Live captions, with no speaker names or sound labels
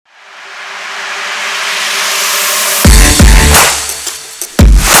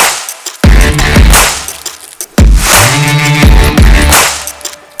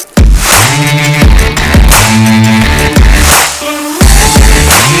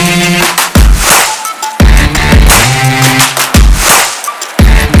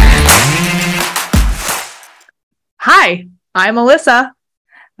Hi, I'm Alyssa.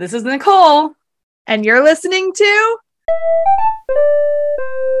 This is Nicole. And you're listening to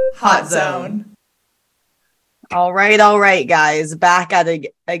Hot Zone. All right, guys. Back at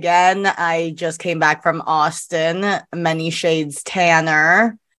it again. I just came back from Austin. Many shades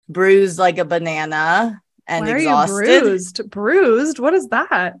tanner, bruised like a banana, and Why exhausted. Are you bruised? Bruised? What is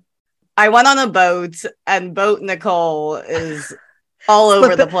that? I went on a boat, and boat Nicole is all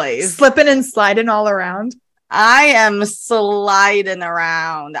over the place. Slipping and sliding all around. I am sliding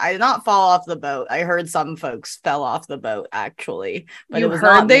around. I did not fall off the boat. I heard some folks fell off the boat, actually. But you it was heard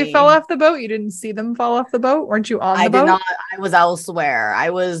not they me. fell off the boat? You didn't see them fall off the boat? Weren't you on the boat? I did not. I was elsewhere. I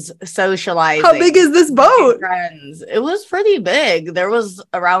was socializing. How big is this boat? Friends. It was pretty big. There was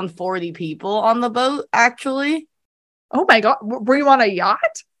around 40 people on the boat, actually. Oh my God. Were you on a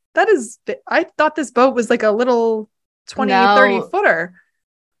yacht? That is, I thought this boat was like a little 30 footer.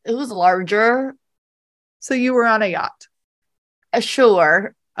 It was larger. So you were on a yacht?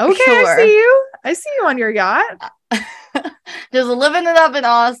 Sure. Okay, sure. I see you on your yacht. Just living it up in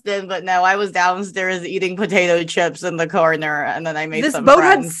Austin, but no, I was downstairs eating potato chips in the corner, and then I made this some boat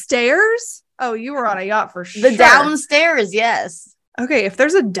friends. had stairs? Oh, you were on a yacht for sure. The downstairs, yes. Okay, if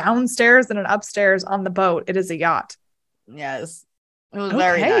there's a downstairs and an upstairs on the boat, it is a yacht. Yes. It was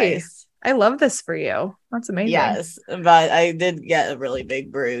very nice. I love this for you. That's amazing. Yes, but I did get a really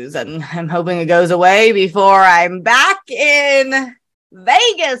big bruise, and I'm hoping it goes away before I'm back in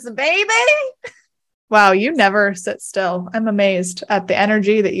Vegas, baby. Wow, you never sit still. I'm amazed at the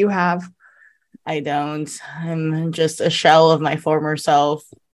energy that you have. I don't. I'm just a shell of my former self,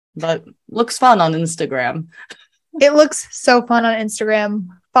 but looks fun on Instagram. It looks so fun on Instagram.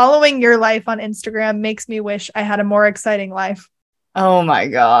 Following your life on Instagram makes me wish I had a more exciting life. Oh my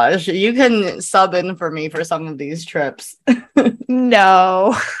gosh. You can sub in for me for some of these trips.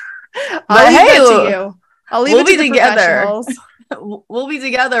 No. I'll leave it to you. I'll leave it to the professionals. We'll be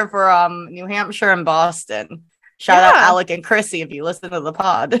together for New Hampshire and Boston. Shout out Alec and Chrissy if you listen to the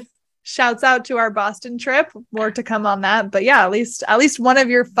pod. Shouts out to our Boston trip. More to come on that. But yeah, at least one of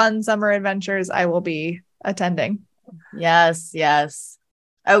your fun summer adventures I will be attending. Yes.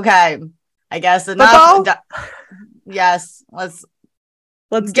 Okay. I guess enough. Yes.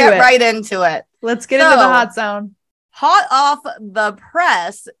 Let's get right into it. Let's get into the hot zone. Hot off the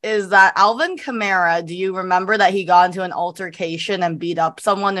press is that Alvin Kamara, do you remember that he got into an altercation and beat up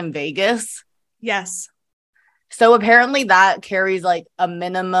someone in Vegas? Yes. So apparently that carries like a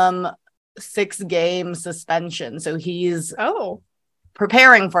minimum 6-game suspension. So he's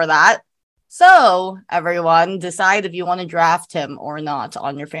preparing for that. So everyone, decide if you want to draft him or not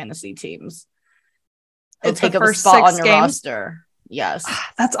on your fantasy teams. It'll take up a spot on your roster. Yes.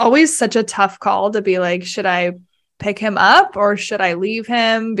 That's always such a tough call to be like, should I pick him up or should I leave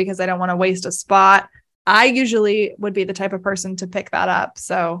him because I don't want to waste a spot? I usually would be the type of person to pick that up.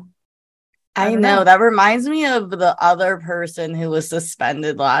 So I know. That reminds me of the other person who was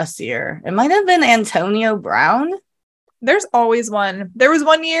suspended last year. It might have been Antonio Brown. There's always one. There was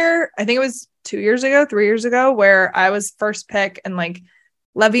 1 year, I think it was 3 years ago, where I was first pick and like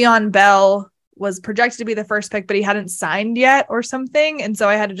Le'Veon Bell was projected to be the first pick, but he hadn't signed yet or something. And so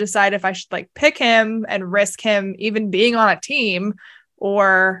I had to decide if I should like pick him and risk him even being on a team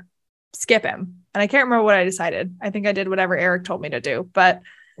or skip him. And I can't remember what I decided. I think I did whatever Eric told me to do, but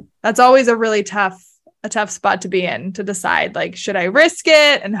that's always a really tough spot to be in, to decide, like, should I risk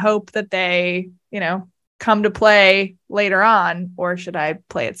it and hope that they, come to play later on, or should I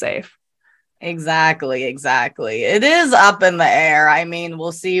play it safe? Exactly. It is up in the air. I mean,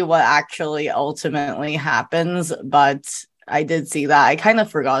 we'll see what actually ultimately happens, but I did see that. I kind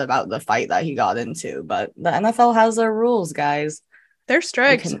of forgot about the fight that he got into, but the NFL has their rules, guys. They're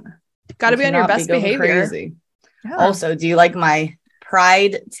strict. Got to be on your best behavior. Crazy. Yeah. Also, do you like my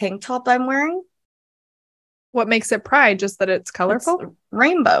Pride tank top I'm wearing? What makes it Pride? Just that it's colorful? It's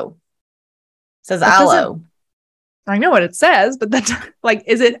rainbow. It says aloe. I know what it says, but that's like,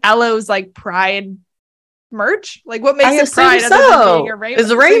 is it aloe's like Pride merch? Like, what makes it Pride? So being a rainbow? It's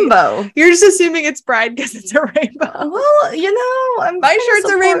a rainbow. You're just assuming it's Pride because it's a rainbow. Well, my shirt's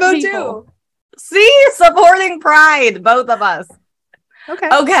a rainbow too. See, supporting Pride, both of us.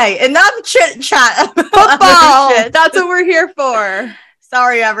 Okay. Enough chit chat. Football. That's what we're here for.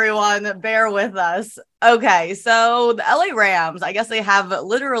 Sorry, everyone. Bear with us. Okay, so the LA Rams, I guess they have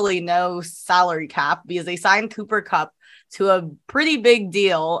literally no salary cap because they signed Cooper Kupp to a pretty big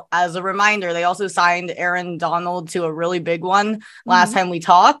deal. As a reminder, they also signed Aaron Donald to a really big one last time we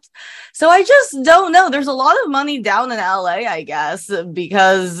talked. So I just don't know. There's a lot of money down in LA, I guess,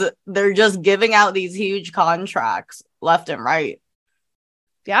 because they're just giving out these huge contracts left and right.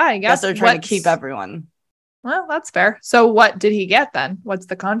 Yeah, I guess they're trying to keep everyone. Well, that's fair. So what did he get then? What's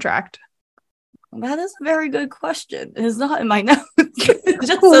the contract? That is a very good question. It's not in my notes. It's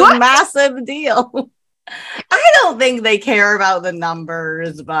just What? a massive deal. I don't think they care about the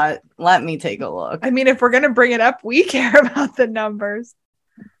numbers, but let me take a look. I mean, if we're going to bring it up, we care about the numbers.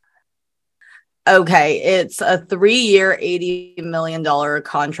 Okay, it's a 3-year, $80 million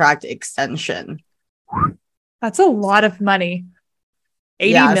contract extension. That's a lot of money.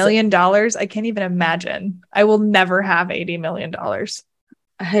 $80 million. I can't even imagine. I will never have $80 million.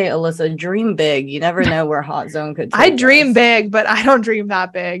 Hey, Alyssa, dream big. You never know where Hot Zone could take I dream us. big, but I don't dream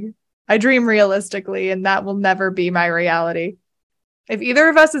that big. I dream realistically, and that will never be my reality. If either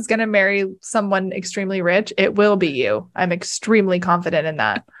of us is going to marry someone extremely rich, it will be you. I'm extremely confident in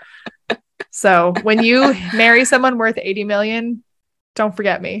that. So when you marry someone worth 80 million, don't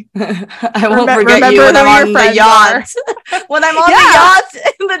forget me. I won't forget you when I'm on the yacht. When I'm on the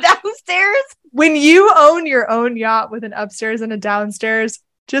yacht in the downstairs. When you own your own yacht with an upstairs and a downstairs,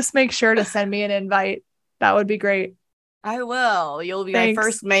 just make sure to send me an invite. That would be great. I will. You'll be my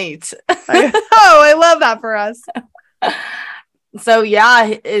first mate. I love that for us. So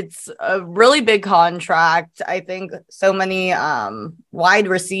yeah, it's a really big contract. I think so many wide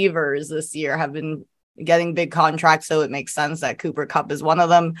receivers this year have been getting big contracts, so it makes sense that Cooper Kupp is one of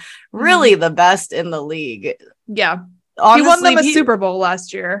them. Really the best in the league. Yeah. Honestly, he won them a Super Bowl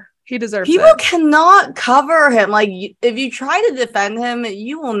last year. He deserves it. People cannot cover him. Like, if you try to defend him,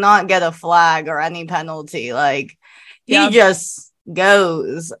 you will not get a flag or any penalty. Like, he just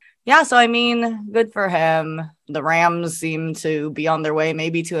goes. Yeah, so I mean, good for him. The Rams seem to be on their way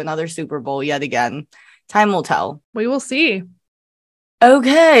maybe to another Super Bowl yet again. Time will tell. We will see.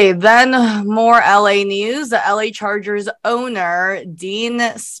 Okay, then more LA news. The LA Chargers owner, Dean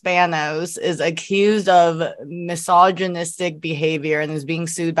Spanos, is accused of misogynistic behavior and is being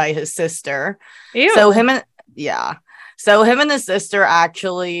sued by his sister. Ew. So him and his sister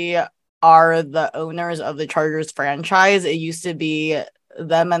actually are the owners of the Chargers franchise. It used to be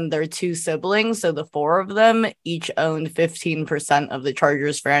them and their 2 siblings, so the 4 of them each owned 15% of the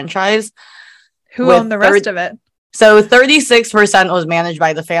Chargers franchise. Who owned the rest of it? So 36% was managed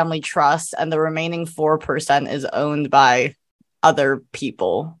by the family trust, and the remaining 4% is owned by other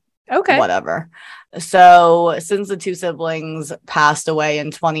people. Okay. Whatever. So since the 2 siblings passed away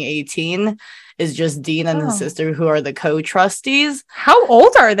in 2018, is just Dean and his sister who are the co-trustees. How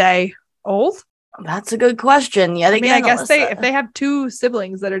old are they? Old? That's a good question. Yet again, I guess if they have 2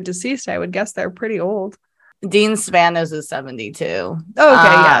 siblings that are deceased, I would guess they're pretty old. Dean Spanos is 72. Okay,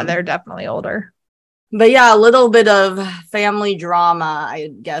 yeah, they're definitely older. But yeah, a little bit of family drama, I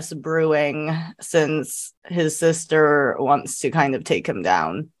guess, brewing since his sister wants to kind of take him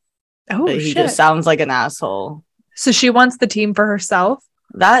down. Oh, but he just sounds like an asshole. So she wants the team for herself?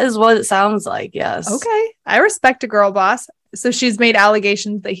 That is what it sounds like, yes. Okay. I respect a girl boss. So she's made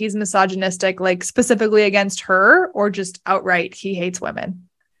allegations that he's misogynistic, like specifically against her, or just outright he hates women.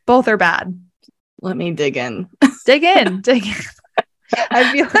 Both are bad. Let me dig in. Dig in.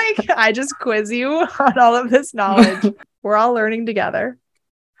 I feel like I just quiz you on all of this knowledge. We're all learning together.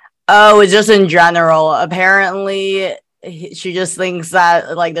 Oh, just in general. Apparently, she just thinks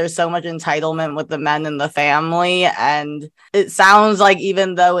that like there's so much entitlement with the men in the family. And it sounds like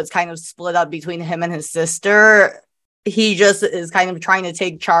even though it's kind of split up between him and his sister, he just is kind of trying to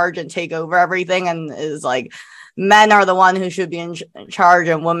take charge and take over everything and is like, men are the one who should be in charge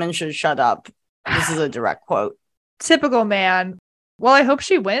and women should shut up. This is a direct quote. Typical man. Well, I hope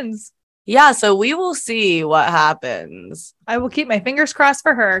she wins. Yeah, so we will see what happens. I will keep my fingers crossed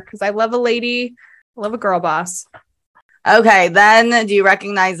for her because I love a lady. I love a girl boss. Okay, then do you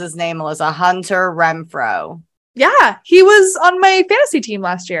recognize his name, Melissa? Hunter Renfrow. Yeah, he was on my fantasy team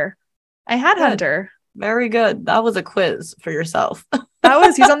last year. I had Good. Hunter. Very good. That was a quiz for yourself.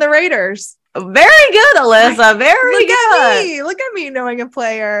 He's on the Raiders. Very good, Alyssa. Very good. Look at me knowing a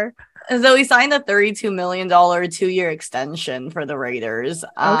player. And so he signed a $32 million 2-year extension for the Raiders.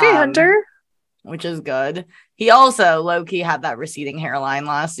 Okay, Hunter. Which is good. He also, low-key, had that receding hairline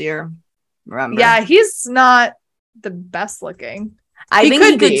last year. Remember? Yeah, he's not the best looking. I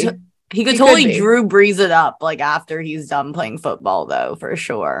think he could totally Drew Brees it up like after he's done playing football, though, for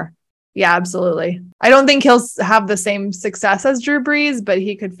sure. Yeah, absolutely. I don't think he'll have the same success as Drew Brees, but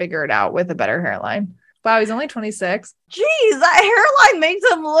he could figure it out with a better hairline. Wow, he's only 26. Jeez, that hairline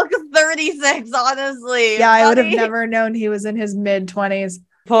makes him look 36, honestly. Yeah, I would have never known he was in his mid-20s.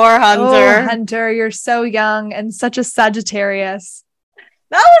 Poor Hunter. Oh, Hunter, you're so young and such a Sagittarius.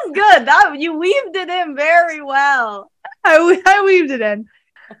 That was good. You weaved it in very well. I weaved it in.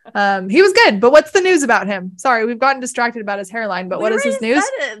 He was good, but what's the news about him? Sorry, we've gotten distracted about his hairline, but what is his news?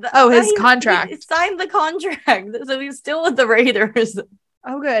 His contract. He signed the contract, so he's still with the Raiders.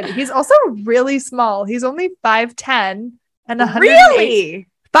 Oh, good. He's also really small. He's only 5'10" and 5'10"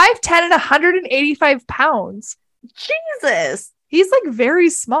 and 185 pounds. Jesus. He's like very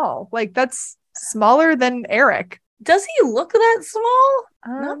small. Like that's smaller than Eric. Does he look that small?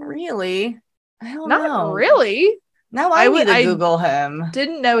 Not really. I don't know. Not really. Now I need to Google him.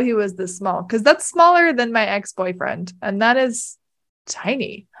 Didn't know he was this small because that's smaller than my ex-boyfriend, and that is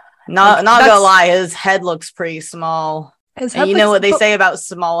tiny. Not gonna lie, his head looks pretty small. And you know what they say about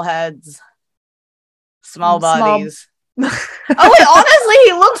small heads, small bodies. Oh wait, honestly,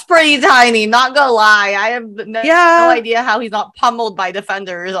 he looks pretty tiny. Not gonna lie, I have no idea how he's not pummeled by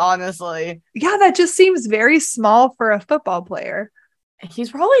defenders. Honestly, yeah, that just seems very small for a football player.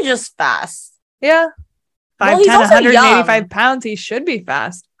 He's probably just fast. Yeah. 5'10", 185 pounds. He should be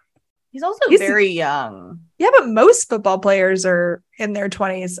fast. He's also very young. Yeah, but most football players are in their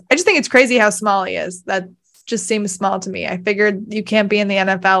 20s. I just think it's crazy how small he is. That just seems small to me. I figured you can't be in the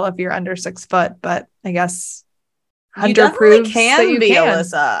NFL if you're under 6 foot, but I guess Hunter proves that you can.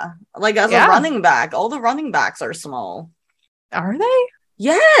 Alyssa. Like as a running back, all the running backs are small. Are they?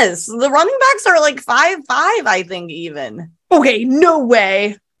 Yes, the running backs are like 5'5", I think even. Okay, no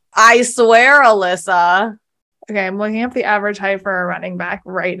way. I swear, Alyssa. Okay, I'm looking up the average height for a running back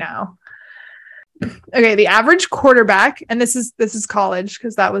right now. Okay, the average quarterback, and this is college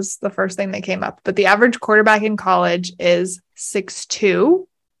because that was the first thing that came up, but the average quarterback in college is 6'2".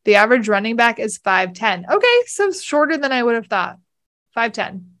 The average running back is 5'10". Okay, so shorter than I would have thought.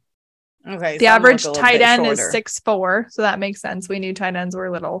 5'10". Okay. The average tight end is 6'4", so that makes sense. We knew tight ends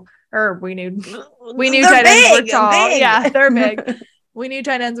were little, or we knew tight ends were tall. Big. Yeah, they're big. We knew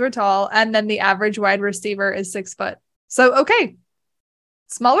tight ends were tall, and then the average wide receiver is 6 foot. So, okay.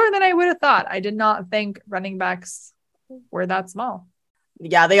 Smaller than I would have thought. I did not think running backs were that small.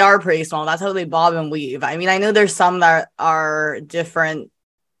 Yeah, they are pretty small. That's how they bob and weave. I mean, I know there's some that are different.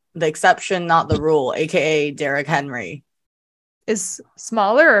 The exception, not the rule, aka Derrick Henry. Is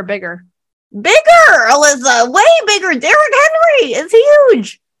smaller or bigger? Bigger, Alyssa. Way bigger. Derrick Henry is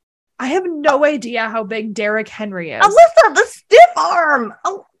huge. I have no idea how big Derrick Henry is. Alyssa, the stiff arm.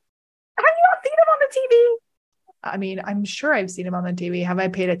 Oh, have you not seen him on the TV? I mean, I'm sure I've seen him on the TV. Have I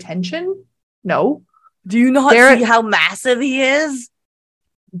paid attention? No. Do you not see how massive he is?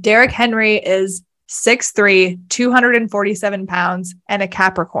 Derrick Henry is 6'3", 247 pounds, and a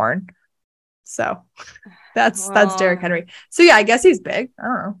Capricorn. So that's Derrick Henry. So yeah, I guess he's big. I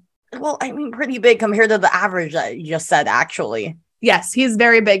don't know. Well, I mean, pretty big compared to the average that you just said, actually. Yes, he's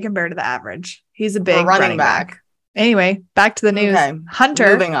very big compared to the average. He's a big running back. Anyway, back to the news. Okay,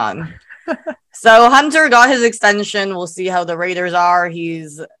 Hunter. Moving on. So Hunter got his extension. We'll see how the Raiders are.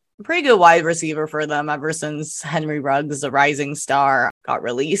 He's a pretty good wide receiver for them ever since Henry Ruggs, the rising star, got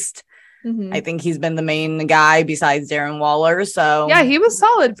released. Mm-hmm. I think he's been the main guy besides Darren Waller. So yeah, he was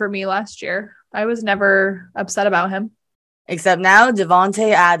solid for me last year. I was never upset about him. Except now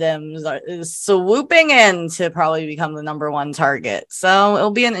Devontae Adams is swooping in to probably become the number 1 target. So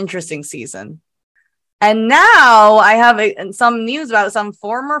it'll be an interesting season. And now I have some news about some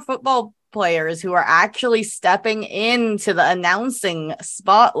former football players who are actually stepping into the announcing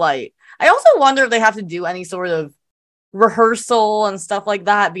spotlight. I also wonder if they have to do any sort of rehearsal and stuff like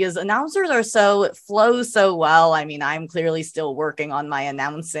that, because announcers it flows so well. I mean, I'm clearly still working on my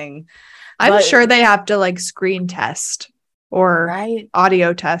announcing. I'm sure they have to like screen test or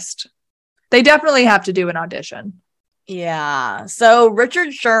audio test. They definitely have to do an audition. Yeah. So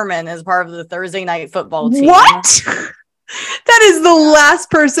Richard Sherman is part of the Thursday Night Football team. What? That is the last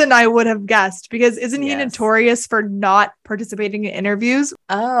person I would have guessed, because isn't he notorious for not participating in interviews?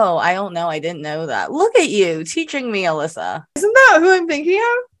 Oh, I don't know. I didn't know that. Look at you teaching me, Alyssa. Isn't that who I'm thinking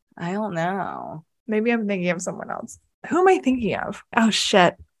of? I don't know. Maybe I'm thinking of someone else. Who am I thinking of? Oh,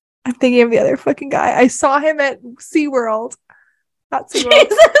 shit. I'm thinking of the other fucking guy. I saw him at SeaWorld. Not SeaWorld.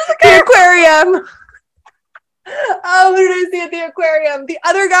 The aquarium. Oh, who did I see at the aquarium? The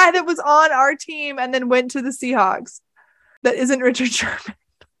other guy that was on our team and then went to the Seahawks. That isn't Richard Sherman.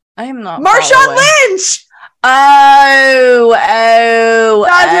 I am not. Marshawn Lynch. Oh. That's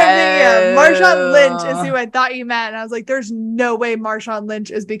what I'm thinking of. Marshawn Lynch is who I thought you meant. And I was like, there's no way Marshawn Lynch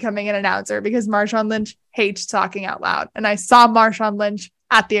is becoming an announcer, because Marshawn Lynch hates talking out loud. And I saw Marshawn Lynch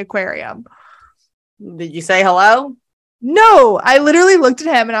at the aquarium. Did you say hello? No, I literally looked at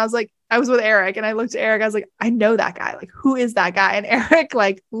him and I was like, I was with Eric and I looked at Eric. I was like, I know that guy. Like, who is that guy? And Eric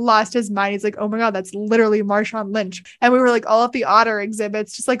like lost his mind. He's like, oh my God, that's literally Marshawn Lynch. And we were like all at the otter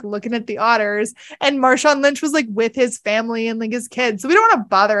exhibits, just like looking at the otters. And Marshawn Lynch was like with his family and like his kids. So we don't want to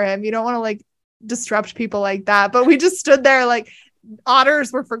bother him. You don't want to like disrupt people like that. But we just stood there like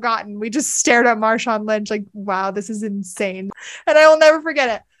otters were forgotten. We just stared at Marshawn Lynch like, wow, this is insane. And I will never forget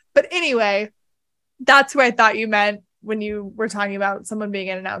it. But anyway, that's who I thought you meant when you were talking about someone being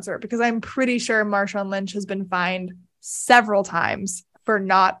an announcer, because I'm pretty sure Marshawn Lynch has been fined several times for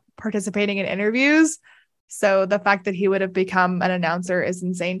not participating in interviews. So the fact that he would have become an announcer is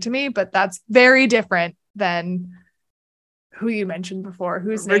insane to me, but that's very different than who you mentioned before.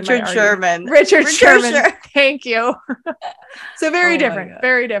 Whose name? Richard Sherman. Richard Sherman. Thank you. So very different.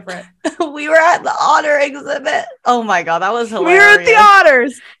 Very different. We were at the otter exhibit. Oh my God, that was hilarious. We were at the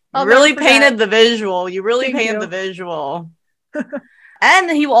otters. You really painted the visual. You really painted the visual. And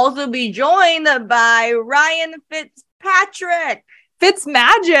he will also be joined by Ryan Fitzpatrick.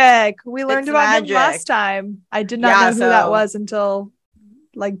 Fitzmagic. We learned about him last time. I did not know who that was until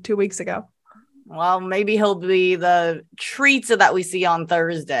like 2 weeks ago. Well, maybe he'll be the treat that we see on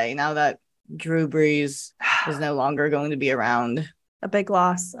Thursday now that Drew Brees is no longer going to be around. A big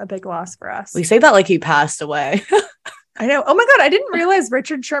loss for us. We say that like he passed away. I know. Oh my God, I didn't realize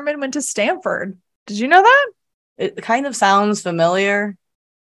Richard Sherman went to Stanford. Did you know that? It kind of sounds familiar.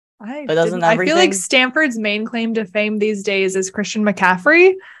 But doesn't everything? I feel like Stanford's main claim to fame these days is Christian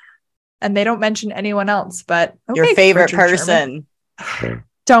McCaffrey, and they don't mention anyone else. But okay, your favorite Richard person.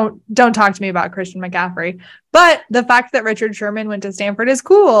 Don't talk to me about Christian McCaffrey. But the fact that Richard Sherman went to Stanford is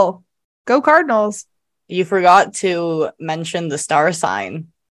cool. Go Cardinals. You forgot to mention the star sign.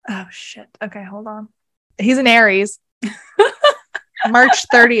 Oh shit. Okay, hold on. He's an Aries. March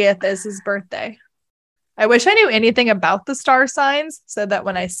 30th is his birthday. I wish I knew anything about the star signs so that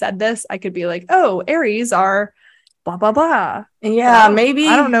when I said this, I could be like, oh, Aries are blah, blah, blah. Yeah, maybe.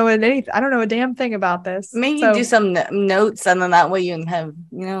 I don't know a damn thing about this. Maybe do some notes and then that way you can have,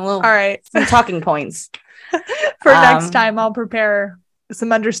 all right, some talking points. For next time, I'll prepare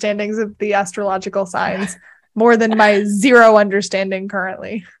some understandings of the astrological signs more than my zero understanding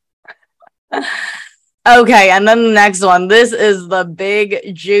currently. Okay, and then the next one. This is the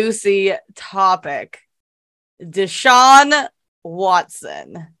big, juicy topic. Deshaun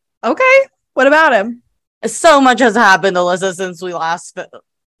Watson. Okay, what about him? So much has happened, Alyssa, since we last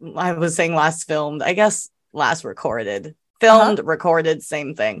filmed. I guess last recorded. Filmed, recorded,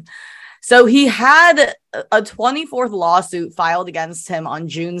 same thing. So he had a 24th lawsuit filed against him on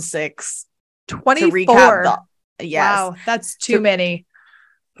June 6th. 24? Wow, that's too many.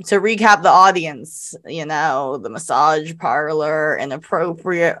 To recap the audience, the massage parlor,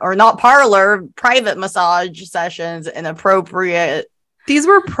 inappropriate, or not parlor, private massage sessions, inappropriate. These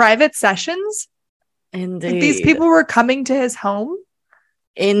were private sessions? Indeed. Like these people were coming to his home?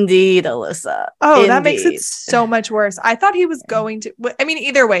 Indeed, Alyssa. Oh, Indeed. That makes it so much worse. I thought he was going to, I mean,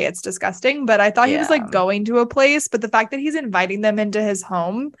 either way, it's disgusting, but I thought he was like going to a place, but the fact that he's inviting them into his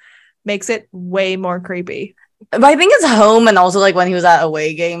home makes it way more creepy. But I think it's home, and also like when he was at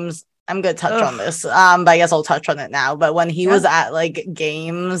away games, I'm gonna touch on this. But I guess I'll touch on it now. But when he was at like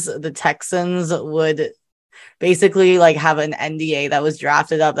games, the Texans would basically like have an NDA that was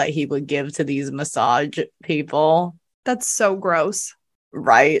drafted up that he would give to these massage people. That's so gross.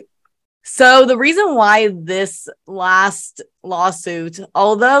 Right. So the reason why this last lawsuit,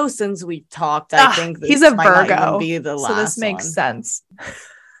 although since we talked, I think this he's a might Virgo, not even be the last so this makes sense.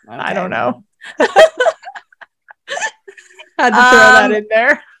 Okay. I don't know. Had to throw that in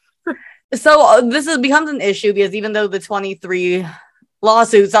there. So this becomes an issue because even though the 23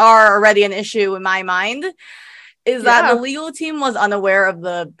 lawsuits are already an issue in my mind, is that the legal team was unaware of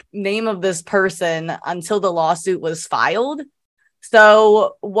the name of this person until the lawsuit was filed.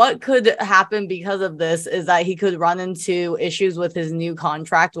 So what could happen because of this is that he could run into issues with his new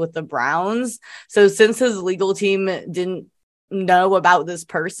contract with the Browns. So since his legal team didn't know about this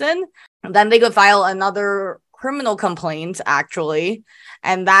person, then they could file another criminal complaint, actually,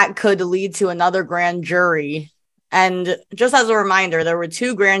 and that could lead to another grand jury. And just as a reminder, there were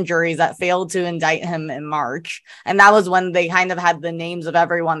 2 grand juries that failed to indict him in March. And that was when they kind of had the names of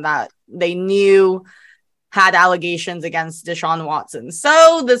everyone that they knew had allegations against Deshaun Watson.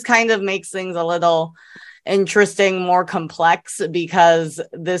 So this kind of makes things a little interesting, more complex, because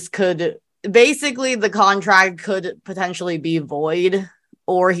this could basically, the contract could potentially be void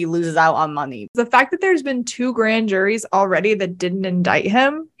or he loses out on money. The fact that there's been 2 grand juries already that didn't indict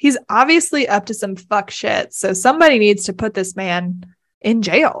him, he's obviously up to some fuck shit. So somebody needs to put this man in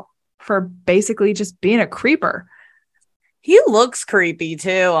jail for basically just being a creeper. He looks creepy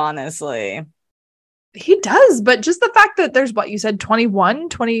too, honestly. He does, but just the fact that there's what you said 21,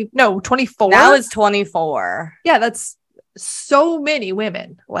 20, no, 24. Now it's 24. Yeah, that's so many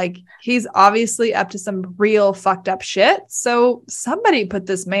women. Like he's obviously up to some real fucked up shit. So somebody put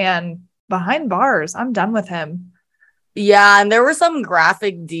this man behind bars. I'm done with him. Yeah, and there were some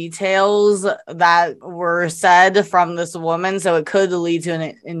graphic details that were said from this woman, so it could lead to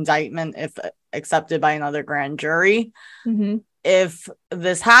an indictment if accepted by another grand jury. Mm-hmm. If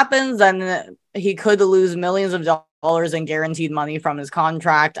this happens, then he could lose millions of dollars in guaranteed money from his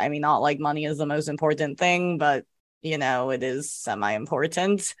contract. I mean, not like money is the most important thing, but you know, it is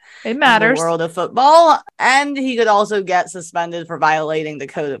semi-important. It matters. In the world of football. And he could also get suspended for violating the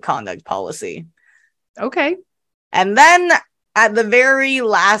code of conduct policy. Okay. And then at the very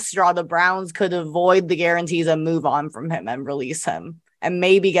last straw, the Browns could avoid the guarantees and move on from him and release him and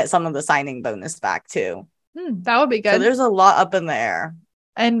maybe get some of the signing bonus back too. That would be good. So there's a lot up in the air.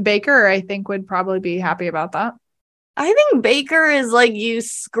 And Baker, I think, would probably be happy about that. I think Baker is like, you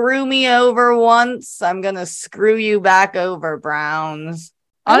screw me over once, I'm going to screw you back over, Browns.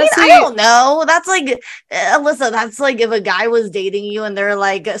 Honestly, I don't know. That's like, Alyssa, that's like if a guy was dating you and they're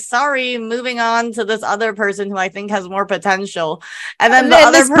like, sorry, moving on to this other person who I think has more potential. And then the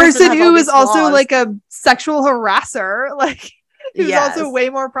other this person who is also like a sexual harasser, like who's also way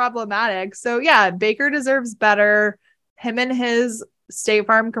more problematic. So yeah, Baker deserves better. Him and his State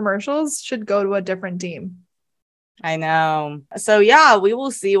Farm commercials should go to a different team. I know. So yeah, we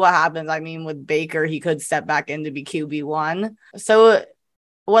will see what happens. I mean, with Baker, he could step back in to be QB1. So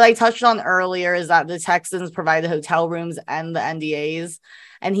what I touched on earlier is that the Texans provide the hotel rooms and the NDAs,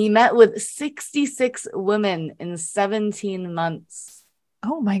 and he met with 66 women in 17 months.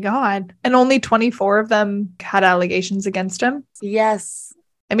 Oh my God. And only 24 of them had allegations against him? Yes.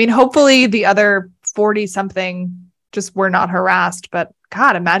 I mean, hopefully the other 40 something just were not harassed, but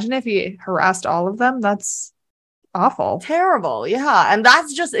God, imagine if he harassed all of them. That's awful. Terrible. Yeah. And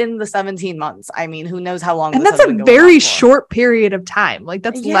that's just in the 17 months. I mean, who knows how long. And that's a very short period of time. Like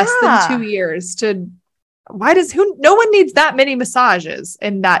that's less than 2 years to, no one needs that many massages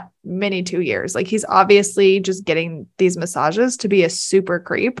in that many 2 years. Like he's obviously just getting these massages to be a super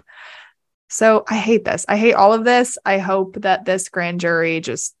creep. So I hate this. I hate all of this. I hope that this grand jury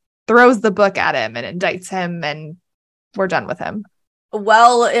just throws the book at him and indicts him and we're done with him.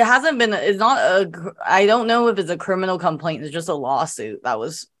 Well, it's not I don't know if it's a criminal complaint. It's just a lawsuit that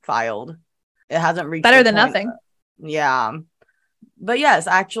was filed. It hasn't reached better than nothing. Yeah. But yes,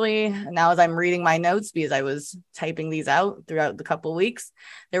 actually, now as I'm reading my notes, because I was typing these out throughout the couple of weeks,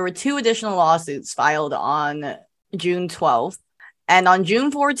 there were 2 additional lawsuits filed on June 12th. And on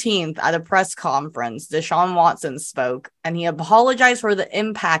June 14th, at a press conference, Deshaun Watson spoke, and he apologized for the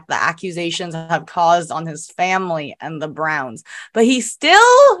impact the accusations have caused on his family and the Browns. But he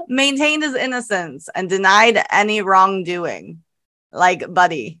still maintained his innocence and denied any wrongdoing. Like,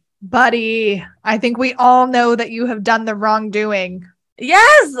 buddy, I think we all know that you have done the wrongdoing.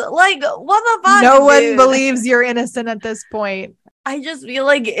 Yes, like, what the fuck, no one believes you're innocent at this point. I just feel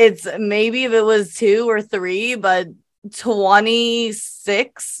like it's maybe if it was 2 or 3, but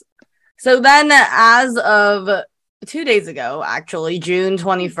 26. So then, as of 2 days ago, actually, June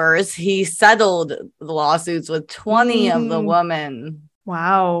 21st, he settled the lawsuits with 20 of the women.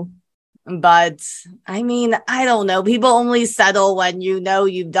 Wow. But I mean, I don't know. People only settle when you know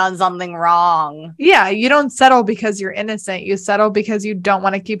you've done something wrong. Yeah, you don't settle because you're innocent. You settle because you don't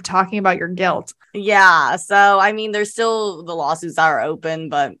want to keep talking about your guilt. Yeah. So, I mean, there's still the lawsuits that are open,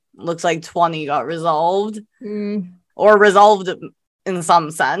 but looks like 20 got resolved. Or resolved in some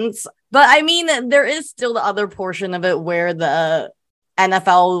sense. But I mean, there is still the other portion of it where the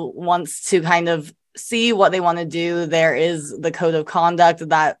NFL wants to kind of see what they want to do. There is the code of conduct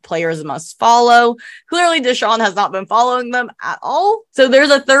that players must follow. Clearly, Deshaun has not been following them at all. So there's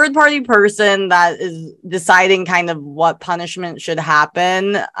a third-party person that is deciding kind of what punishment should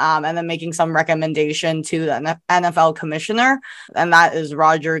happen, and then making some recommendation to the NFL commissioner, and that is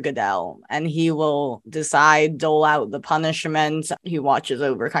Roger Goodell. And he will decide, dole out the punishment. He watches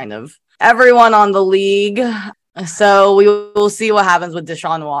over kind of everyone on the league. So we will see what happens with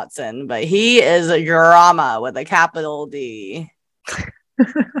Deshaun Watson, but he is a drama with a capital D.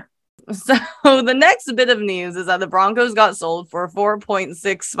 So the next bit of news is that the Broncos got sold for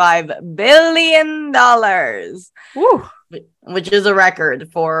 $4.65 billion, which is a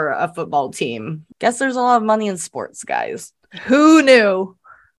record for a football team. Guess there's a lot of money in sports, guys. Who knew?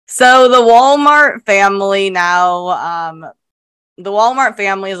 So the Walmart family now, the Walmart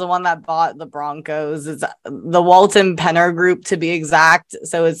family is the one that bought the Broncos. It's the Walton Penner Group, to be exact.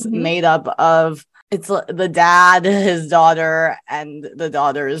 So it's made up of It's the dad, his daughter, and the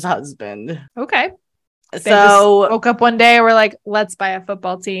daughter's husband. Okay. They just So, woke up one day and were like, let's buy a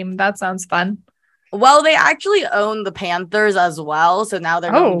football team. That sounds fun. well, they actually own the Panthers as well. So now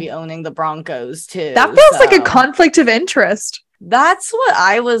they're going to be owning the Broncos too. That feels like a conflict of interest. That's what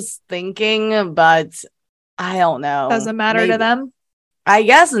I was thinking, but I don't know. Doesn't matter to them? I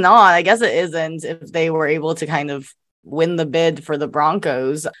guess not. I guess it isn't if they were able to kind of win the bid for the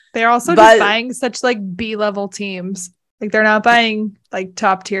Broncos. They're also just buying such like B-level teams. Like they're not buying like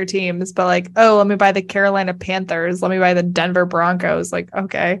top tier teams, but like, oh, let me buy the Carolina Panthers. Let me buy the Denver Broncos. Like,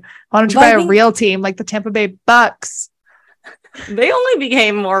 okay, why don't you buy a real team like the Tampa Bay Bucks? They only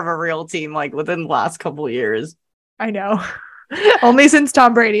became more of a real team like within the last couple of years. I know. Only since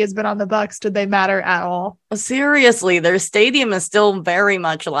Tom Brady has been on the Bucks did they matter at all. Seriously, their stadium is still very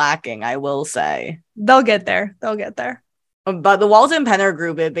much lacking, I will say. They'll get there. They'll get there. But the Walton Penner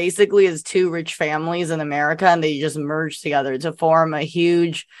Group, it basically is two rich families in America, and they just merged together to form a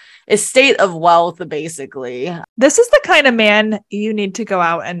huge estate of wealth, basically. This is the kind of man you need to go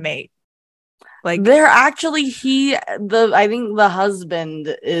out and mate. Like they're actually I think the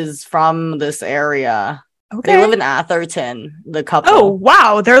husband is from this area. Okay. They live in Atherton, the couple. Oh,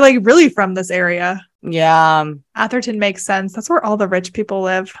 wow. They're like really from this area. Yeah. Atherton makes sense. That's where all the rich people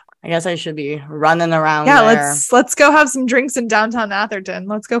live. I guess I should be running around there. let's go have some drinks in downtown Atherton.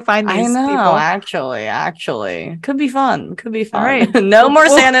 Let's go find these people. Actually. Could be fun. All right. No more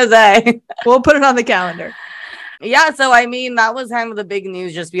San Jose. We'll put it on the calendar. Yeah, so I mean, that was kind of the big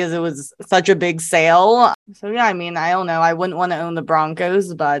news just because it was such a big sale. So yeah, I mean, I don't know. I wouldn't want to own the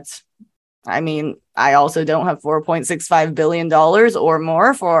Broncos, but I mean, I also don't have $4.65 billion or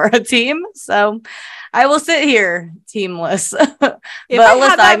more for a team. So I will sit here teamless. If I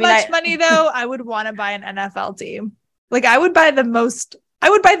had that much money, though, I would want to buy an NFL team. Like I would buy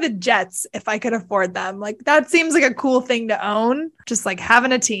the Jets if I could afford them. Like that seems like a cool thing to own. Just like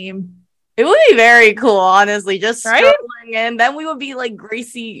having a team. It would be very cool, honestly. Just struggling in. Then we would be like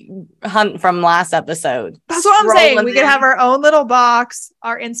Gracie Hunt from last episode. That's what I'm saying. We could have our own little box.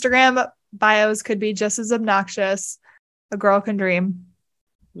 Our Instagram bios could be just as obnoxious. A girl can dream.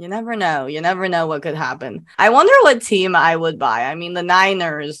 You never know. You never know what could happen. I wonder what team I would buy. I mean, the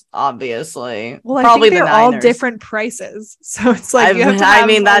Niners, obviously. Well, I think they're all different prices. So it's like you have to have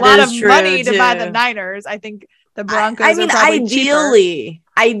a lot of money to buy the Niners. I think the Broncos are probably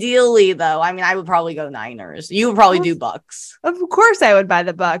ideally, though, I mean, I would probably go Niners. You would probably do Bucks. Of course, I would buy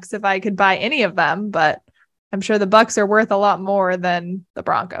the Bucks if I could buy any of them, but I'm sure the Bucks are worth a lot more than the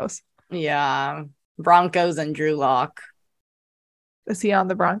Broncos. Yeah, Broncos and Drew Lock. Is he on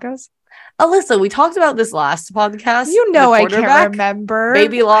the Broncos? Alyssa, we talked about this last podcast. You know I can't remember.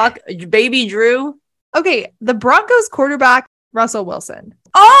 Baby Lock, Baby Drew. Okay, the Broncos quarterback, Russell Wilson.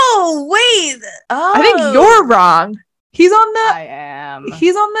 Oh, wait. Oh. I think you're wrong. He's on the... I am.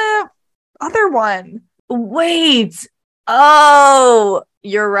 He's on the other one. Wait. Oh,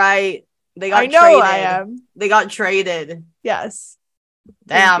 you're right. They got traded. I am. They got traded. Yes.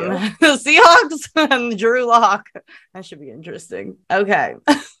 Damn. The Seahawks and Drew Lock. That should be interesting. Okay.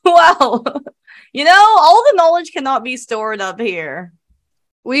 Well, all the knowledge cannot be stored up here.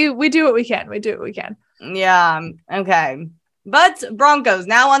 We do what we can. Yeah. Okay. But Broncos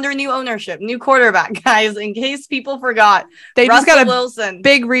now under new ownership, new quarterback, guys. In case people forgot, they Russell just got a Wilson.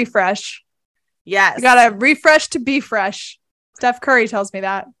 Big refresh. Yes, you got to refresh to be fresh. Steph Curry tells me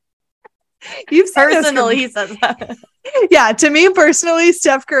that. You've seen personally, he says that. Yeah, to me personally,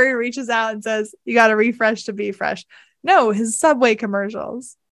 Steph Curry reaches out and says, "You got to refresh to be fresh." No, his Subway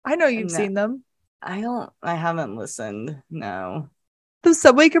commercials. I know you've seen them. I haven't listened. No, those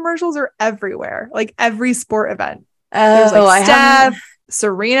Subway commercials are everywhere. Like every sport event. There's like Steph,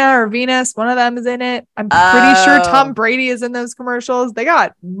 Serena or Venus, one of them is in it. I'm pretty sure Tom Brady is in those commercials. They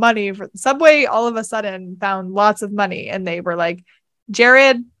got money for Subway. All of a sudden found lots of money and they were like,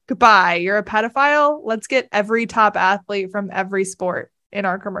 Jared, goodbye. You're a pedophile. Let's get every top athlete from every sport in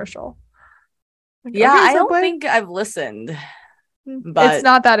our commercial. Like, yeah, okay, I don't think I've listened, but it's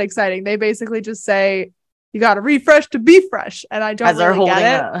not that exciting. They basically just say, you got to refresh to be fresh. And I don't as they're really holding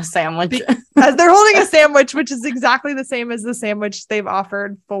get it. a sandwich. As they're holding a sandwich, which is exactly the same as the sandwich they've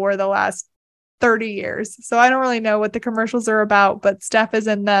offered for the last 30 years. So I don't really know what the commercials are about, but Steph is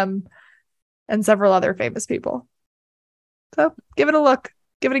in them and several other famous people. So give it a look.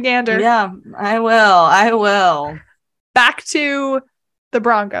 Give it a gander. Yeah, I will. Back to the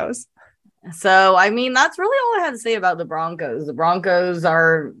Broncos. So, I mean, that's really all I had to say about the Broncos. The Broncos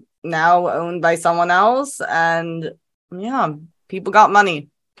are now owned by someone else. And yeah, people got money.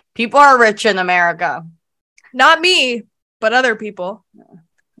 People are rich in America. Not me, but other people.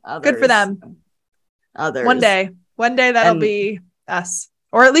 Others. Good for them. others. One day that'll be us,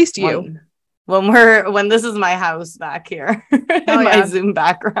 or at least you. When this is my house back here in my Zoom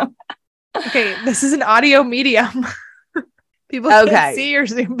background. Okay, this is an audio medium. People can't see your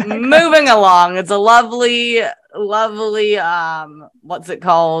Zoom background. Moving along. It's a lovely, what's it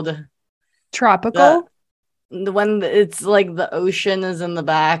called? Tropical? When it's like the ocean is in the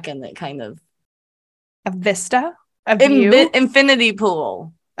back and it kind of... A vista? A view? Infinity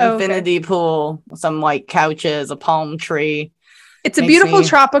pool. Infinity pool. Some white couches, a palm tree. It's a beautiful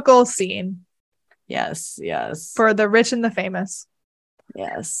tropical scene. Yes. For the rich and the famous.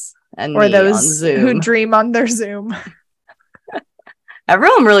 Yes. And or those who dream on their Zoom.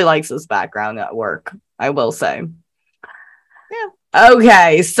 Everyone really likes this background at work, I will say. Yeah.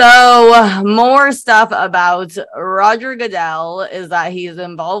 Okay, so more stuff about Roger Goodell is that he's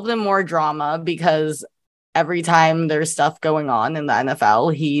involved in more drama because every time there's stuff going on in the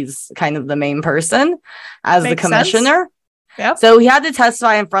NFL, he's kind of the main person as the commissioner. Yeah. So he had to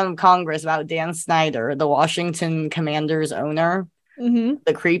testify in front of Congress about Dan Snyder, the Washington Commanders owner,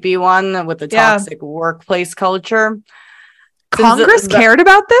 the creepy one with the toxic workplace culture. Congress cared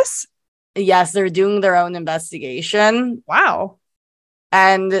about this? Yes, they're doing their own investigation. Wow.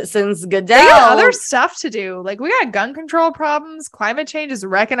 And since Goodell... They got other stuff to do. Like, we got gun control problems. Climate change is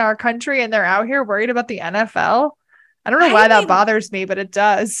wrecking our country, and they're out here worried about the NFL. I don't know why that bothers me, but it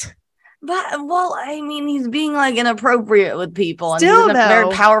does. But, well, I mean, he's being, like, inappropriate with people. Still, and he's in a very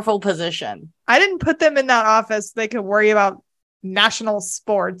powerful position. I didn't put them in that office so they could worry about national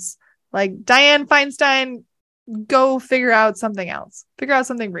sports. Like, Dianne Feinstein... Go figure out something else. Figure out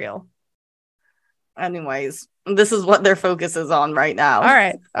something real. Anyways, this is what their focus is on right now. All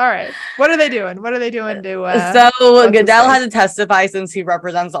right. What are they doing? So Goodell had to testify since he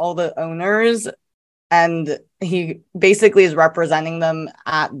represents all the owners, and he basically is representing them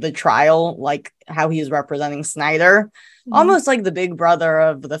at the trial, like how he's representing Snyder, almost like the big brother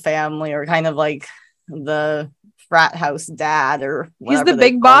of the family, or kind of like the frat house dad, or he's the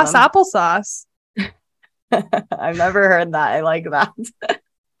big boss applesauce. I've never heard that. I like that.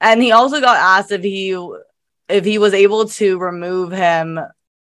 And he also got asked if he was able to remove him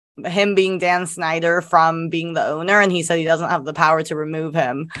being Dan Snyder from being the owner, and he said he doesn't have the power to remove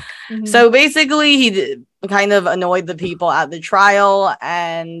him. So basically he kind of annoyed the people at the trial,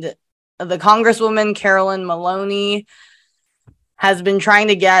 and the Congresswoman Carolyn Maloney has been trying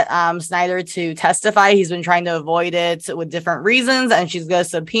to get Snyder to testify. He's been trying to avoid it with different reasons, and she's going to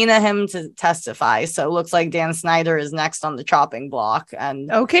subpoena him to testify. So it looks like Dan Snyder is next on the chopping block.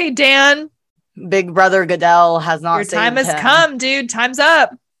 And okay, Dan. Big brother Goodell has not saved him. Your time has come, dude. Time's up.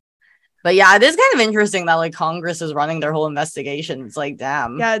 But yeah, it is kind of interesting that like Congress is running their whole investigation. It's like,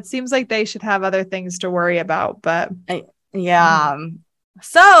 damn. Yeah, it seems like they should have other things to worry about, but... Yeah.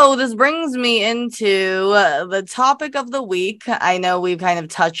 So this brings me into the topic of the week. I know we've kind of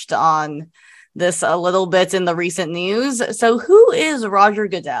touched on this a little bit in the recent news. So who is Roger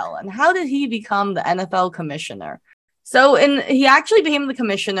Goodell and how did he become the NFL commissioner? So he actually became the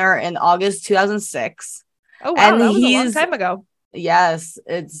commissioner in August 2006. Oh, wow. And that was a long time ago. Yes,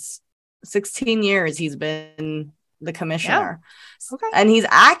 it's 16 years he's been the commissioner. Yeah. Okay. And he's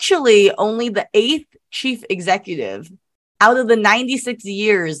actually only the 8th chief executive out of the 96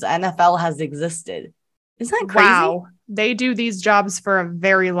 years the NFL has existed. Isn't that crazy? Wow. They do these jobs for a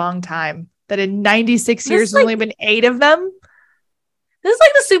very long time. That in 96 years, there's only been 8 of them. This is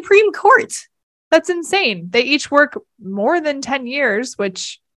like the Supreme Court. That's insane. They each work more than 10 years,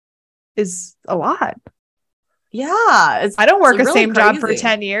 which is a lot. Yeah. I don't work the same job for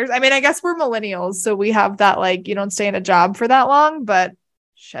 10 years. I mean, I guess we're millennials, so we have that, like, you don't stay in a job for that long, but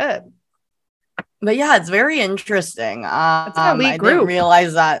shit. But yeah, it's very interesting. It's an elite group. Didn't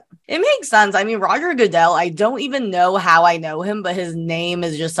realize that. It makes sense. I mean, Roger Goodell, I don't even know how I know him, but his name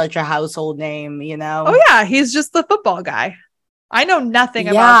is just such a household name, you know? Oh, yeah. He's just the football guy. I know nothing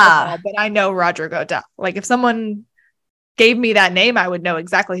about football, but I know Roger Goodell. Like, if someone gave me that name, I would know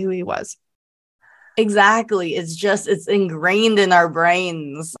exactly who he was. Exactly. It's ingrained in our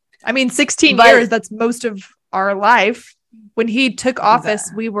brains. I mean, 16 years, that's most of our life. When he took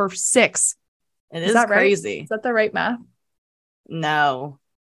office, we were 6. It is crazy. Right? Is that the right math? No.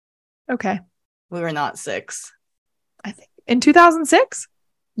 Okay. We were not 6. I think in 2006?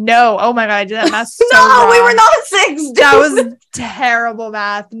 No. Oh my God. I did that math so No, wrong. We were not 6. Dude. That was terrible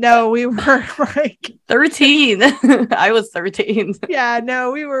math. No, we were like 13. I was 13. Yeah,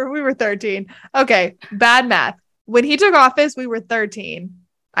 no, we were 13. Okay. Bad math. When he took office, we were 13.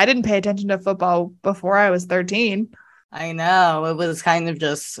 I didn't pay attention to football before I was 13. I know. It was kind of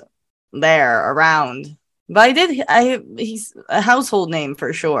just there around, but he's a household name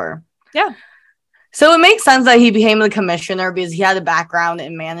for sure. Yeah. So it makes sense that he became the commissioner because he had a background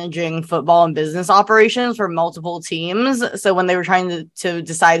in managing football and business operations for multiple teams. So when they were trying to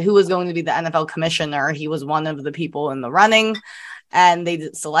decide who was going to be the NFL commissioner, he was one of the people in the running, and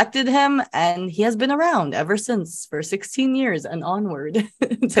they selected him, and he has been around ever since for 16 years and onward.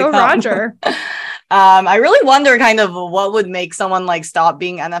 Go Roger. I really wonder kind of what would make someone like stop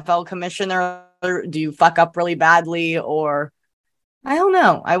being NFL commissioner. Do you fuck up really badly, or I don't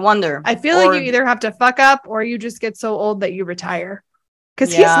know. I wonder. I feel like you either have to fuck up or you just get so old that you retire.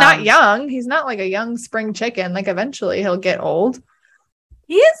 Because he's not young. He's not like a young spring chicken. Like eventually he'll get old.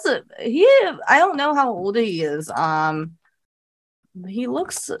 I don't know how old he is. He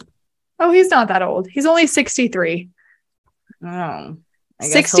looks. Oh, he's not that old. He's only 63. Oh,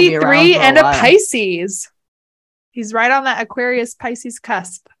 63 and a Pisces. He's right on that Aquarius Pisces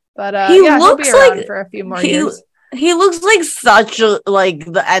cusp. But he'll be around for a few more years. He looks like such like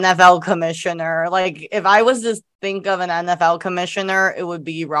the NFL commissioner. Like if I was to think of an NFL commissioner, it would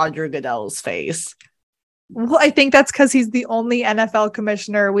be Roger Goodell's face. Well, I think that's because he's the only NFL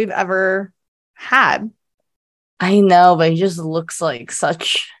commissioner we've ever had. I know, but he just looks like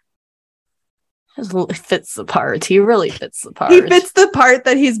just fits the part. He really fits the part. He fits the part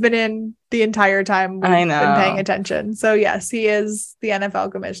that he's been in the entire time we've been paying attention. So yes, he is the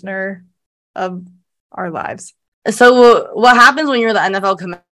NFL commissioner of our lives. So what happens when you're the NFL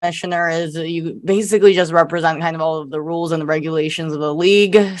commissioner is you basically just represent kind of all of the rules and the regulations of the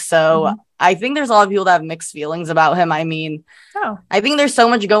league. So I think there's a lot of people that have mixed feelings about him. I mean, I think there's so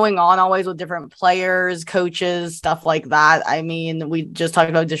much going on always with different players, coaches, stuff like that. I mean, we just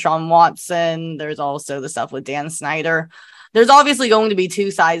talked about Deshaun Watson. There's also the stuff with Dan Snyder. There's obviously going to be two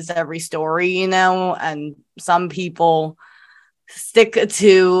sides to every story, you know, and some people stick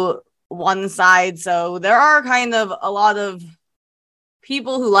to one side. So there are kind of a lot of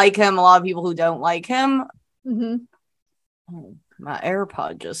people who like him, a lot of people who don't like him. Oh, my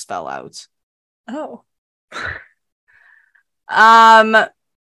AirPod just fell out. Oh. And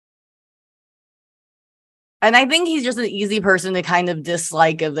I think he's just an easy person to kind of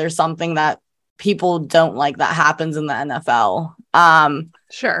dislike if there's something that people don't like that happens in the NFL.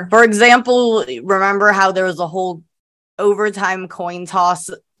 Sure. For example, remember how there was a whole overtime coin toss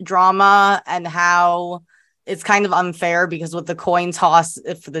drama and how it's kind of unfair because with the coin toss,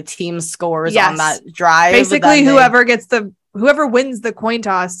 if the team scores on that drive, basically whoever wins the coin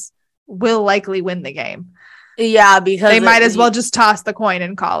toss will likely win the game. Yeah, because they might as well just toss the coin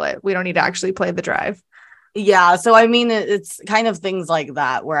and call it. We don't need to actually play the drive. Yeah, so I mean, it's kind of things like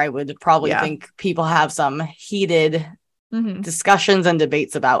that where I would probably think people have some heated discussions and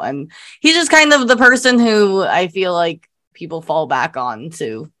debates about, and he's just kind of the person who I feel like people fall back on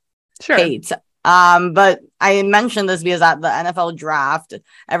to hate. But I mentioned this because at the NFL draft,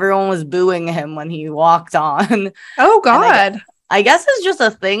 everyone was booing him when he walked on. Oh God. I guess it's just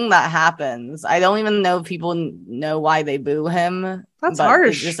a thing that happens. I don't even know if people know why they boo him. That's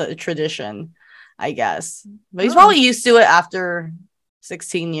harsh. It's just a tradition, I guess. But he's probably used to it after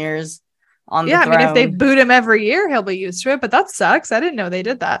 16 years on the throne. I mean, if they boot him every year, he'll be used to it. But that sucks. I didn't know they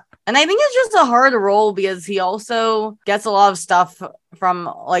did that. And I think it's just a hard role because he also gets a lot of stuff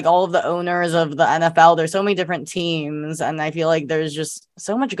from like all of the owners of the NFL. There's so many different teams, and I feel like there's just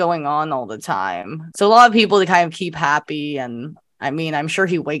so much going on all the time. So a lot of people to kind of keep happy. And I mean, I'm sure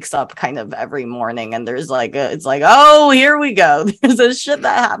he wakes up kind of every morning and there's like it's like, oh, here we go. There's a shit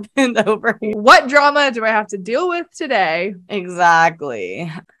that happened over here. What drama do I have to deal with today?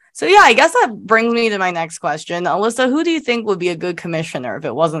 Exactly. So yeah, I guess that brings me to my next question. Alyssa, who do you think would be a good commissioner if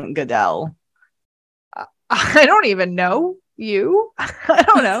it wasn't Goodell? I don't even know. You? I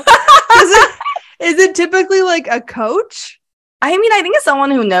don't know. Is it typically like a coach? I mean, I think it's someone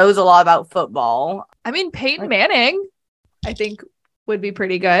who knows a lot about football. I mean, Peyton Manning, I think would be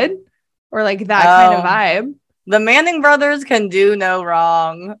pretty good. Or like that kind of vibe. The Manning brothers can do no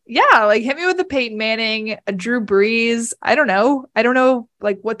wrong. Yeah, like hit me with a Peyton Manning, a Drew Brees. I don't know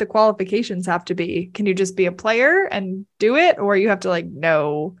like what the qualifications have to be. Can you just be a player and do it? Or you have to like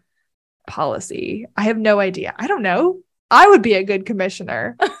know policy? I have no idea. I don't know. I would be a good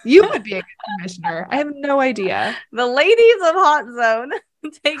commissioner. You would be a good commissioner. I have no idea. The ladies of Hot Zone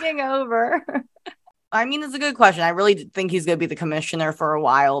taking over. I mean, it's a good question. I really think he's going to be the commissioner for a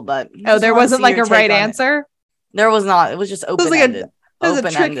while, but there wasn't like a right answer. There was not. It was just open-ended.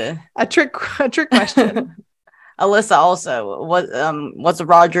 A trick question. Alyssa, also, what's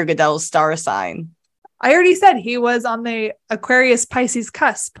Roger Goodell's star sign? I already said he was on the Aquarius Pisces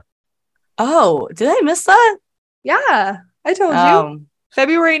cusp. Oh, did I miss that? Yeah, I told you.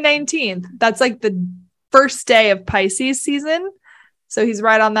 February 19th. That's like the first day of Pisces season. So he's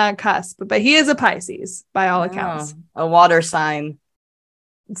right on that cusp. But he is a Pisces by all accounts. A water sign.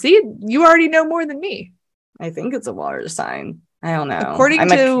 See, you already know more than me. I think it's a water sign. I don't know. According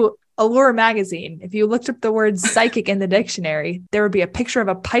to Allure magazine, if you looked up the word psychic in the dictionary, there would be a picture of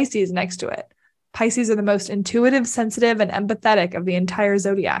a Pisces next to it. Pisces are the most intuitive, sensitive, and empathetic of the entire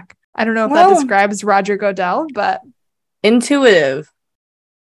zodiac. I don't know if that describes Roger Goodell, but intuitive.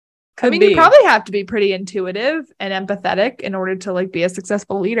 Could be. You probably have to be pretty intuitive and empathetic in order to like be a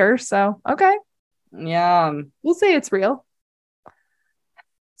successful leader. So, okay. Yeah. We'll say it's real.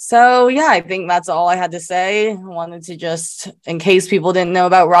 So, yeah, I think that's all I had to say. I wanted to just, in case people didn't know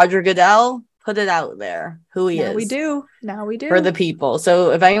about Roger Goodell, put it out there who he is. Now we do. For the people. So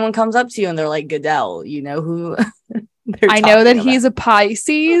if anyone comes up to you and they're like, Goodell, you know who I know that he's a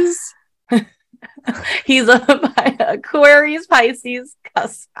Pisces. He's a Aquarius Pisces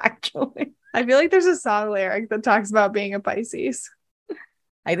cusp, actually. I feel like there's a song lyric that talks about being a Pisces.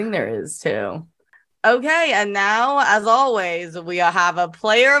 I think there is too. Okay, and now, as always, we have a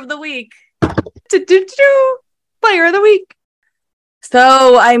player of the week. Player of the week.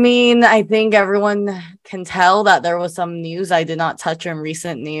 So, I mean, I think everyone can tell that there was some news I did not touch in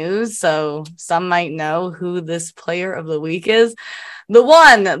recent news. So some might know who this player of the week is. The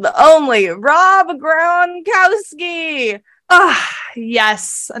one, the only, Rob Gronkowski.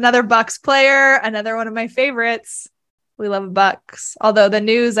 Yes. Another Bucks player. Another one of my favorites. We love Bucks. Although the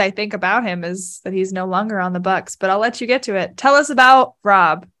news I think about him is that he's no longer on the Bucks, but I'll let you get to it. Tell us about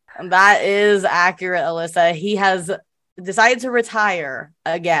Rob. That is accurate, Alyssa. He has decided to retire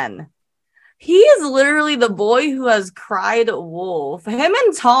again. He is literally the boy who has cried wolf. Him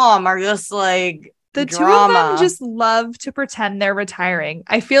and Tom are just like the drama. Two of them just love to pretend they're retiring.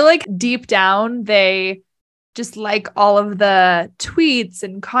 I feel like deep down they just like all of the tweets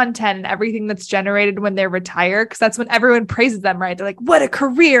and content and everything that's generated when they retire, because that's when everyone praises them, right? They're like, what a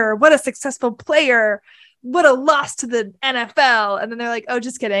career, what a successful player, what a loss to the NFL. And then they're like, oh,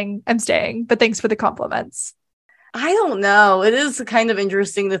 just kidding, I'm staying, but thanks for the compliments. I don't know. It is kind of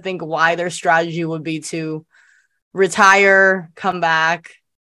interesting to think why their strategy would be to retire, come back,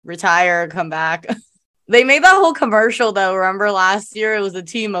 retire, come back. They made that whole commercial, though. Remember last year? It was a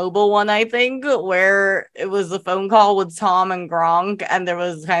T-Mobile one, I think, where it was a phone call with Tom and Gronk, and there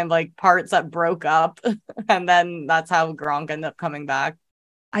was kind of like parts that broke up. And then that's how Gronk ended up coming back.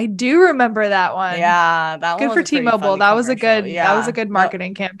 I do remember that one. Yeah, that good one for T-Mobile. That was a good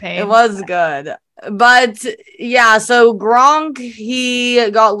marketing campaign. It was good. But yeah, so Gronk, he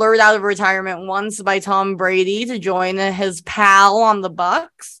got lured out of retirement once by Tom Brady to join his pal on the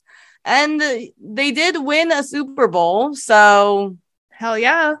Bucks. And they did win a Super Bowl. So hell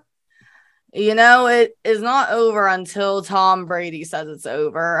yeah. You know, it is not over until Tom Brady says it's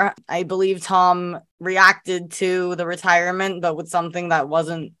over. I believe Tom reacted to the retirement, but with something that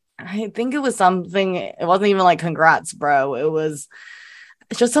wasn't, I think it was something, it wasn't even like, congrats, bro. It's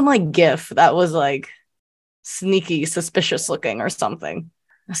just some like gif that was like sneaky, suspicious looking or something.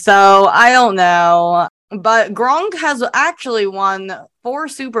 So I don't know. But Gronk has actually won 4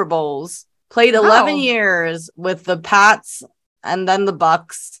 Super Bowls, played 11 years with the Pats and then the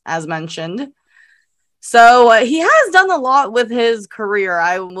Bucks, as mentioned. So he has done a lot with his career,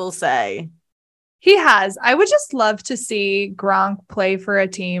 I will say. He has. I would just love to see Gronk play for a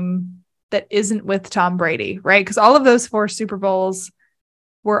team that isn't with Tom Brady, right? Because all of those 4 Super Bowls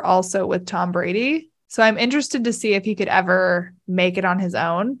were also with Tom Brady. So I'm interested to see if he could ever make it on his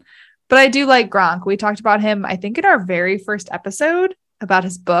own. But I do like Gronk. We talked about him, I think, in our very first episode about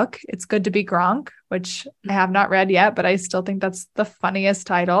his book, It's Good to Be Gronk, which I have not read yet, but I still think that's the funniest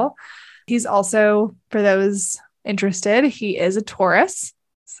title. He's also, for those interested, he is a Taurus.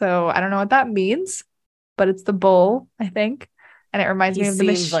 So I don't know what that means, but it's the bull, I think. And it reminds me of the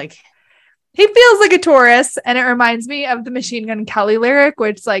machine. He feels like a Taurus, and it reminds me of the Machine Gun Kelly lyric,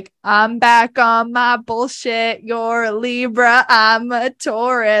 which is like, I'm back on my bullshit. You're a Libra. I'm a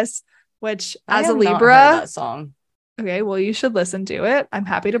Taurus. Which, as a Libra, that song. Okay, well, you should listen to it. I'm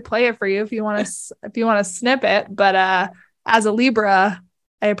happy to play it for you if you want to snip it. But as a Libra,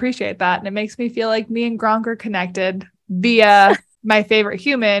 I appreciate that, and it makes me feel like me and Gronk are connected via my favorite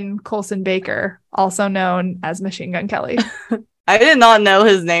human, Colson Baker, also known as Machine Gun Kelly. I did not know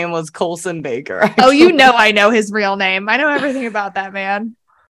his name was Colson Baker. Actually. Oh, you know I know his real name. I know everything about that man.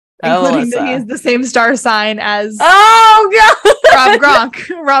 Including that he is the same star sign as Rob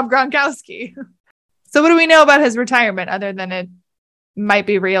Gronkowski. So what do we know about his retirement other than it might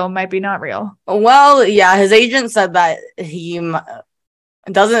be real, might be not real? Well, yeah, his agent said that he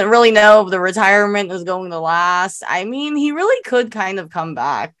doesn't really know if the retirement is going to last. I mean, he really could kind of come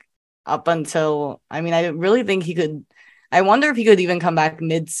back up until, I mean, I really think he could I wonder if he could even come back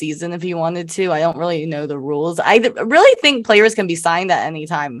mid-season if he wanted to. I don't really know the rules. I really think players can be signed at any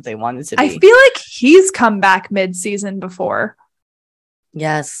time if they wanted to be. I feel like he's come back mid-season before.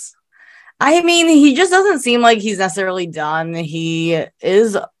 Yes. I mean, he just doesn't seem like he's necessarily done. He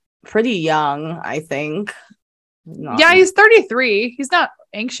is pretty young, I think. Yeah, he's 33. He's not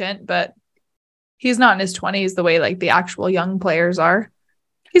ancient, but he's not in his 20s the way like the actual young players are.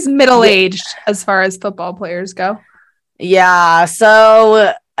 He's middle-aged as far as football players go. Yeah,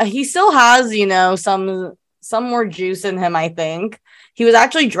 so he still has, some more juice in him, I think. He was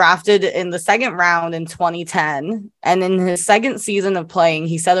actually drafted in the second round in 2010, and in his second season of playing,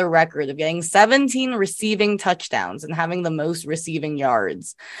 he set a record of getting 17 receiving touchdowns and having the most receiving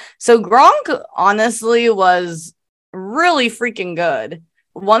yards. So Gronk honestly was really freaking good.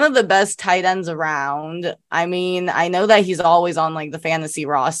 One of the best tight ends around. I mean, I know that he's always on like the fantasy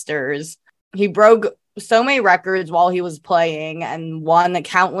rosters. He broke so many records while he was playing and won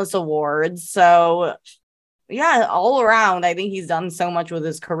countless awards. So yeah, all around, I think he's done so much with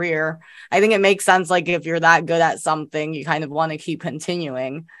his career. I think it makes sense, like, if you're that good at something, you kind of want to keep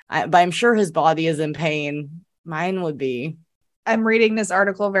continuing. But I'm sure his body is in pain. Mine would be. I'm reading this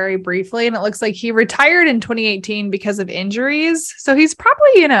article very briefly, and it looks like he retired in 2018 because of injuries. So he's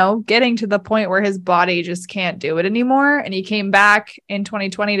probably, getting to the point where his body just can't do it anymore. And he came back in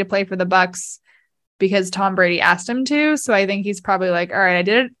 2020 to play for the Bucks because Tom Brady asked him to. So I think he's probably like, all right,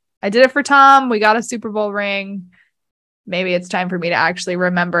 I did it for Tom. We got a Super Bowl ring. Maybe it's time for me to actually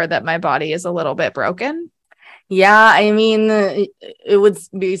remember that my body is a little bit broken. Yeah, I mean, it would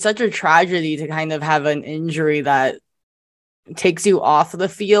be such a tragedy to kind of have an injury that takes you off the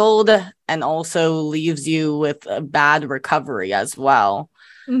field and also leaves you with a bad recovery as well.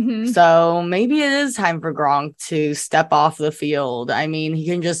 Mm-hmm. So maybe it is time for Gronk to step off the field. I mean, he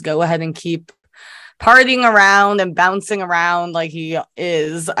can just go ahead and keep partying around and bouncing around like he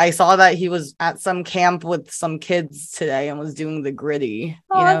is. I saw that he was at some camp with some kids today and was doing the gritty,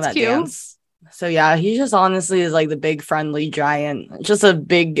 that's that cute. dance. So yeah, he just honestly is like the big friendly giant, just a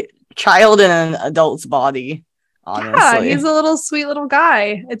big child in an adult's body. Honestly, yeah, he's a little sweet little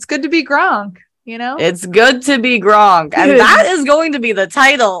guy. It's good to be Gronk, It's good to be Gronk, and that is going to be the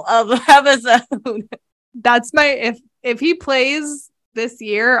title of the episode. That's if he plays this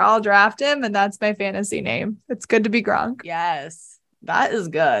year, I'll draft him, and that's my fantasy name. It's good to be Gronk. Yes, that is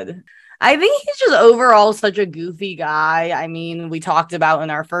good. I think he's just overall such a goofy guy. I mean, we talked about in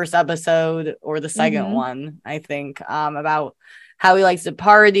our first episode or the second one, I think, about how he likes to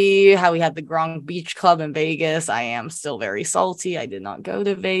party, how he had the Gronk Beach Club in Vegas. I am still very salty. I did not go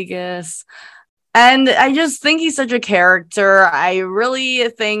to Vegas. And I just think he's such a character. I really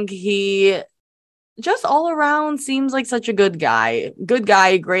think he just all around seems like such a good guy. Good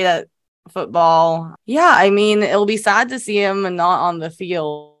guy, great at football. Yeah, I mean, it'll be sad to see him not on the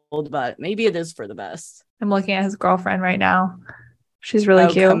field, but maybe it is for the best. I'm looking at his girlfriend right now. She's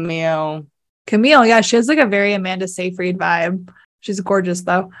really cute. Camille, yeah, she has like a very Amanda Seyfried vibe. She's gorgeous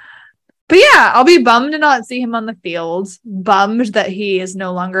though. But yeah, I'll be bummed to not see him on the field. Bummed that he is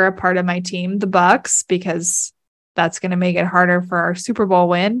no longer a part of my team, the Bucks, because that's going to make it harder for our Super Bowl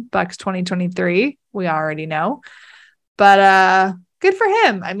win, Bucks 2023. We already know. But good for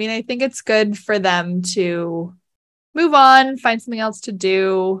him. I mean, I think it's good for them to move on, find something else to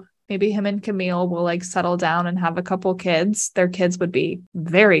do. Maybe him and Camille will like settle down and have a couple kids. Their kids would be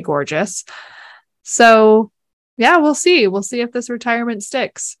very gorgeous. So yeah, we'll see. We'll see if this retirement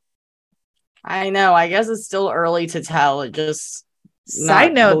sticks. I know. I guess it's still early to tell. It just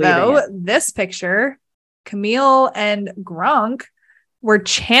side note though, this picture, Camille and Gronk were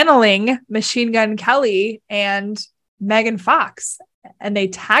channeling Machine Gun Kelly and Megan Fox, and they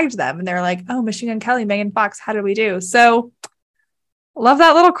tagged them and they're like, oh, Machine Gun Kelly, Megan Fox, how did we do? So love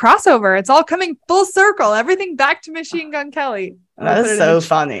that little crossover. It's all coming full circle. Everything back to Machine Gun Kelly. That's so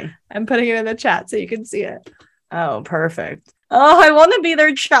funny. I'm putting it in the chat so you can see it. Oh, perfect. Oh, I want to be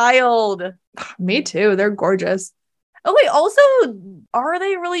their child. Me too. They're gorgeous. Oh, wait. Also, are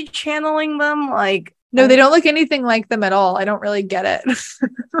they really channeling them? Like, no, they don't look anything like them at all. I don't really get it.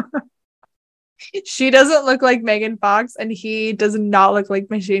 She doesn't look like Megan Fox, and he does not look like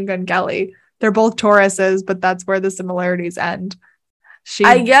Machine Gun Kelly. They're both Tauruses, but that's where the similarities end.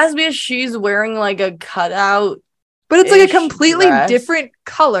 I guess because she's wearing like a cutout. But it's like a completely different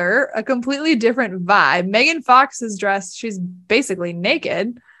color, a completely different vibe. Megan Fox's dress, she's basically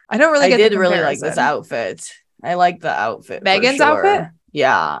naked. I don't really get the comparison. I did really like this outfit. I like the outfit. Megan's outfit?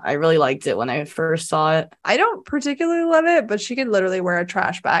 Yeah, I really liked it when I first saw it. I don't particularly love it, but she could literally wear a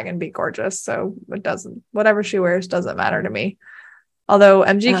trash bag and be gorgeous. So it doesn't, whatever she wears doesn't matter to me. Although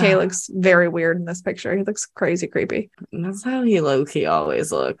MGK looks very weird in this picture. He looks crazy creepy. That's how he low-key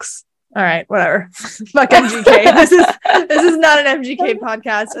always looks. All right, whatever. Fuck MGK. This is not an MGK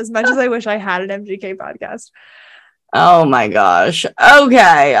podcast, as much as I wish I had an MGK podcast. Oh my gosh.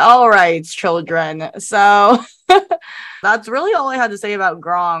 Okay. All right, children. So that's really all I had to say about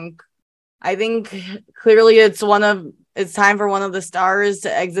Gronk. I think clearly it's time for one of the stars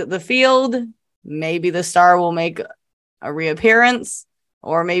to exit the field. Maybe the star will make a reappearance,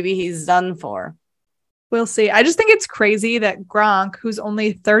 or maybe he's done for. We'll see. I just think it's crazy that Gronk, who's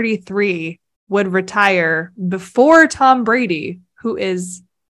only 33, would retire before Tom Brady, who is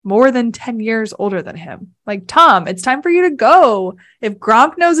more than 10 years older than him. Like, Tom, it's time for you to go. If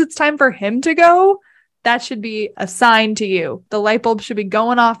Gronk knows it's time for him to go, that should be a sign to you. The light bulb should be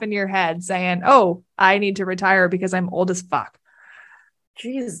going off in your head saying, oh, I need to retire because I'm old as fuck.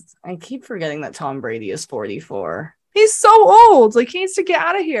 Jeez, I keep forgetting that Tom Brady is 44. He's so old. Like, he needs to get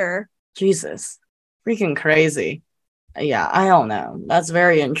out of here. Jesus. Freaking crazy. Yeah, I don't know. That's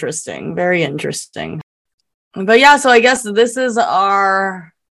very interesting. Very interesting. But yeah, so I guess this is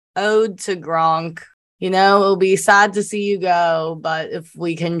our ode to Gronk. You know, it'll be sad to see you go, but if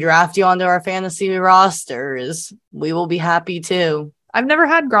we can draft you onto our fantasy rosters, we will be happy too. I've never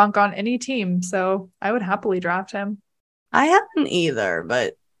had Gronk on any team, so I would happily draft him. I haven't either,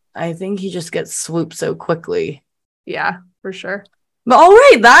 but I think he just gets swooped so quickly. Yeah, for sure. But all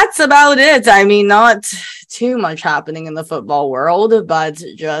right, that's about it. I mean, not too much happening in the football world, but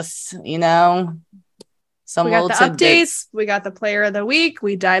just, you know, some we got little the tidbits. updates. We got the player of the week.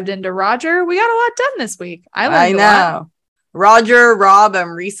 We dived into Roger. We got a lot done this week. I know. A lot. Roger, Rob,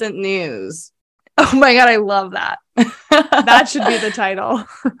 and recent news. Oh my God, I love that. That should be the title.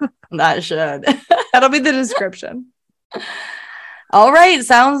 That should. That'll be the description. All right,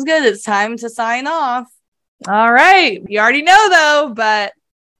 sounds good. It's time to sign off. All right. You already know though, but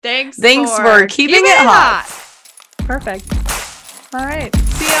thanks for keeping it hot. Perfect. All right.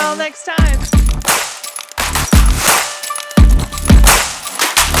 See y'all next time.